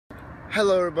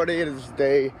Hello everybody, it is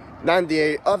day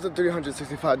 98 of the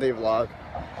 365 day vlog,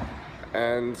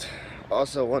 and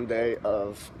also one day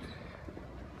of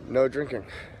no drinking.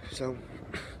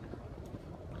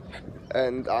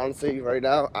 And honestly right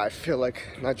now I feel like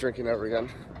not drinking ever again.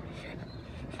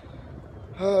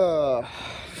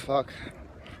 Fuck.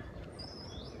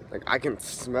 Like I can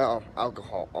smell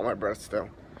alcohol on my breath still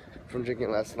from drinking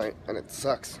last night, and it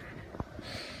sucks.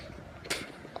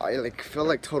 I like feel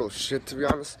like total shit, to be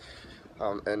honest.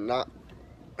 And not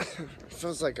it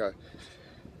feels like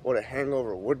what a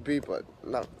hangover would be, but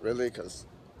not really, because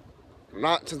I'm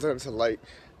not sensitive to light.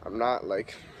 I'm not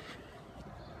like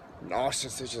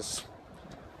nauseous. It's just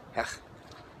ugh.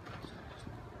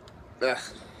 Ugh.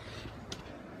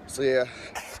 So yeah,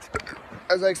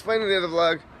 as I explained in the other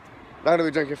vlog, not gonna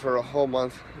be drinking for a whole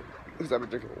month because I've been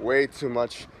drinking way too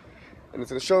much, and it's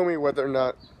gonna show me whether or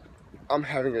not I'm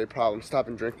having a problem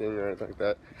stopping drinking or anything like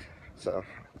that. So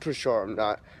I'm pretty sure I'm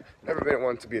not. Never been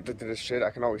one to be addicted to this shit. I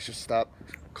can always just stop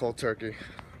cold turkey.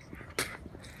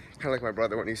 Kind of like my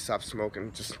brother when he stopped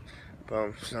smoking, just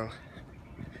boom. So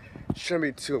shouldn't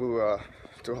be too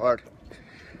hard.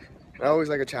 I always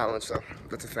like a challenge, so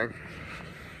that's a thing.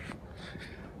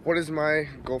 What is my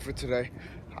goal for today?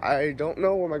 I don't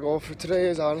know what my goal for today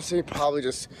is, honestly. Probably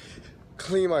just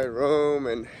clean my room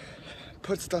and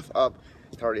put stuff up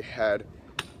I already had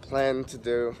planned to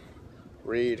do,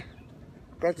 read,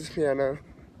 practice piano,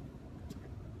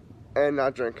 and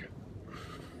not drink.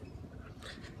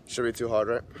 Should be too hard,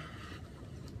 right?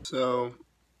 So,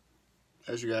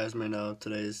 as you guys may know,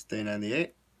 today is day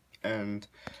 98, and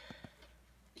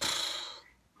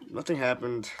nothing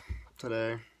happened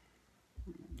today.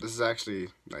 This is actually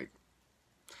like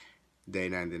day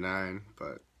 99,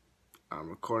 but I'm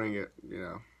recording it,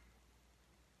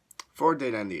 for day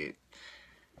 98.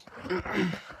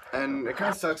 And it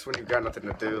kind of sucks when you got nothing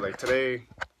to do. Like today,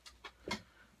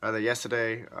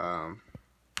 yesterday, I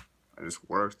just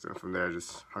worked, and from there I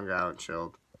just hung out and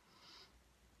chilled.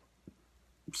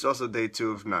 It's also day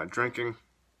 2 of not drinking,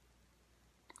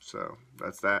 so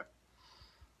that's that.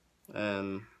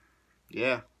 And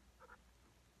yeah,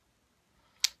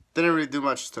 didn't really do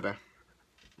much today.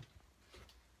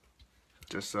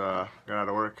 Just got out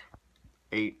of work,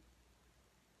 ate,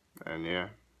 and yeah,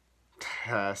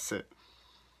 that's it.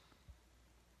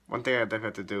 One thing I definitely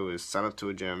have to do is sign up to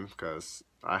a gym, because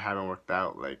I haven't worked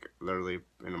out like literally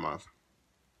in a month.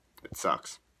 It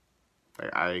sucks.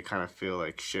 Like I kind of feel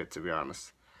like shit, to be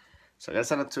honest. So I gotta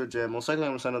sign up to a gym. Most likely I'm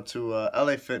gonna sign up to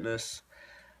LA Fitness.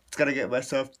 Just gotta get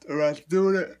myself around to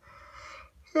doing it.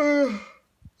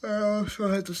 I also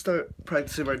had to start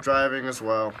practicing my driving as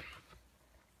well.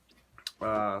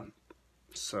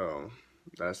 So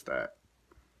that's that.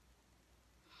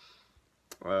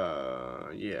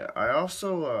 Yeah, I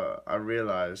also I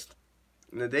realized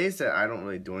in the days that I don't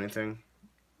really do anything,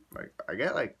 like I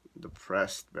get like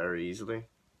depressed very easily,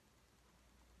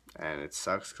 and it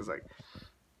sucks because like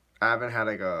I haven't had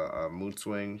like a mood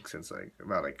swing since like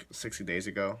about like 60 days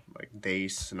ago, like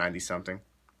days 90 something.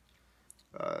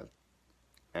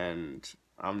 And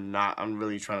I'm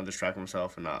really trying to distract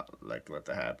myself and not like let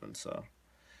that happen. So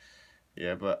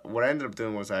yeah, but what I ended up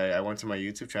doing was I went to my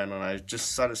YouTube channel and I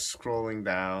just started scrolling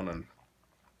down and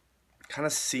kind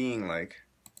of seeing like,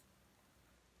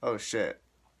 oh shit,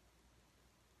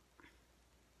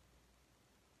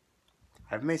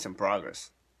 I've made some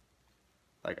progress.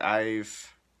 Like I've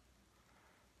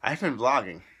been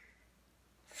vlogging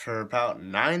for about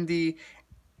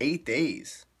 98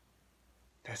 days.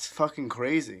 That's fucking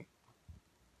crazy.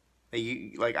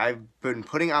 Like I've been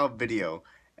putting out video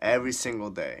every single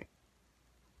day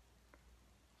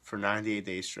for 98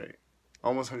 days straight.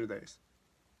 Almost 100 days.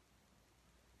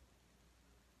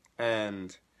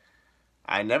 And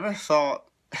I never thought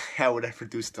I would ever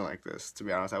do something like this, to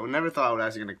be honest. I would never thought I would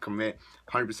actually gonna commit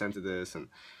 100% to this and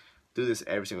do this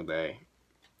every single day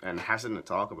and have something to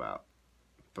talk about.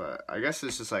 But I guess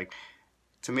it's just like,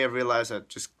 to me, I realized that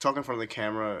just talking in front of the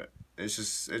camera, it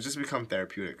just become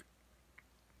therapeutic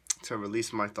to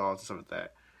release my thoughts and stuff like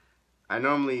that. I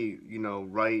normally,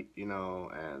 write,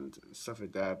 and stuff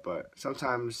like that, but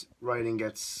sometimes writing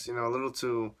gets, a little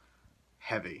too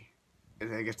heavy.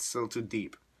 It gets a little too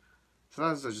deep.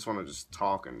 Sometimes I just want to just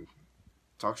talk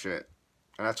shit.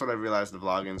 And that's what I realized the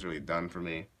vlogging's really done for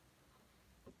me.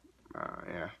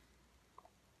 Yeah.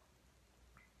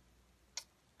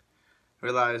 I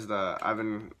realized I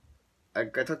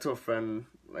talked to a friend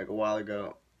like a while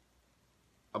ago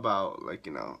about like,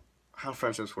 how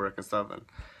friendships work and stuff, and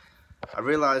I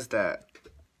realized that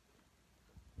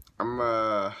I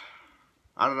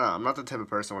don't know, I'm not the type of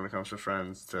person when it comes to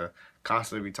friends to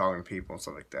constantly be talking to people and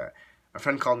stuff like that. My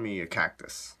friend called me a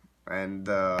cactus. and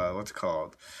what's it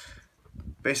called?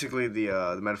 Basically,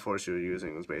 the metaphor she was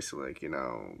using was basically like, you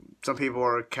know, some people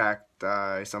are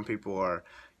cacti, some people are,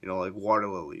 you know, like water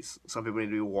lilies. Some people need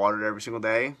to be watered every single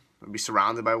day and be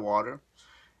surrounded by water,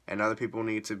 and other people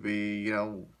need to be, you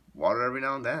know, watered every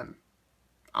now and then.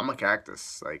 I'm a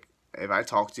cactus. Like, if I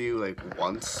talk to you like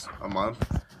once a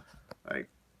month, like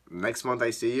next month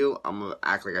I see you, I'm gonna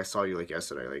act like I saw you like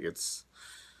yesterday. Like, it's,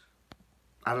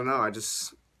 I don't know.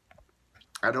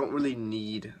 I don't really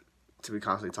need to be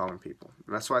constantly talking to people.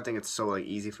 And that's why I think it's so like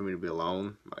easy for me to be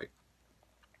alone. Like,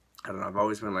 I don't know. I've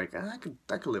always been like, I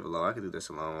could live alone. I could do this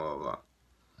alone. Blah blah blah.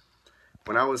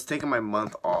 When I was taking my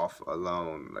month off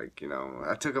alone, like, you know,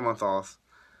 I took a month off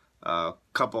a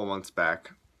couple of months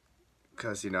back,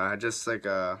 because, you know, I just like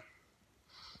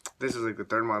this was like the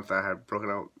third month that I had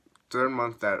broken up. Third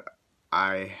month that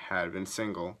I had been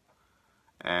single,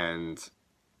 and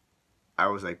I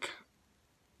was like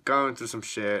going through some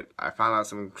shit. I found out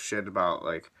some shit about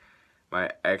like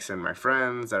my ex and my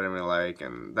friends that I didn't really like,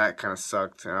 and that kind of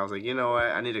sucked. And I was like, you know what?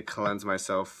 I need to cleanse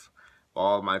myself of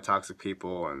all my toxic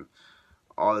people and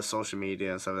all the social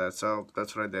media and stuff like that. So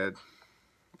that's what I did.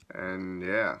 And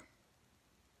yeah,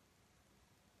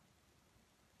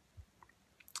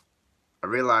 I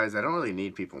realized I don't really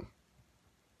need people.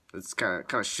 It's kind of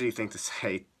shitty thing to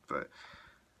say, but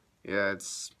yeah,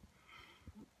 it's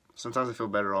sometimes I feel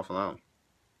better off alone.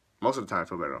 Most of the time I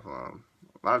feel better off alone.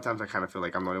 A lot of times I kind of feel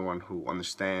like I'm the only one who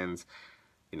understands,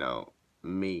 you know,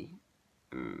 me.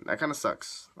 And that kind of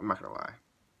sucks. I'm not gonna lie.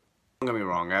 Don't get me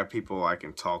wrong, I have people I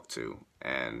can talk to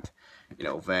and, you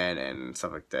know, vent and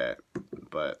stuff like that.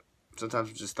 But sometimes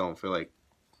I just don't feel like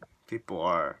people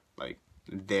are, like,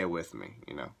 there with me,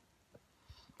 you know.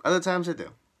 Other times I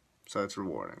do. So it's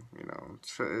rewarding, you know.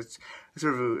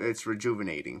 It's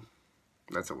rejuvenating.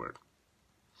 That's a word.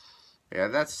 Yeah,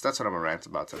 that's what I'm gonna rant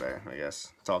about today, I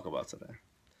guess. Talk about today.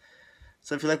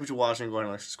 So if you like what you're watching, go ahead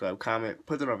and like, subscribe, comment,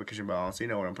 put the notification bell on so you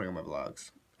know when I'm putting on my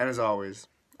vlogs. And as always,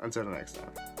 until the next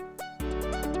time.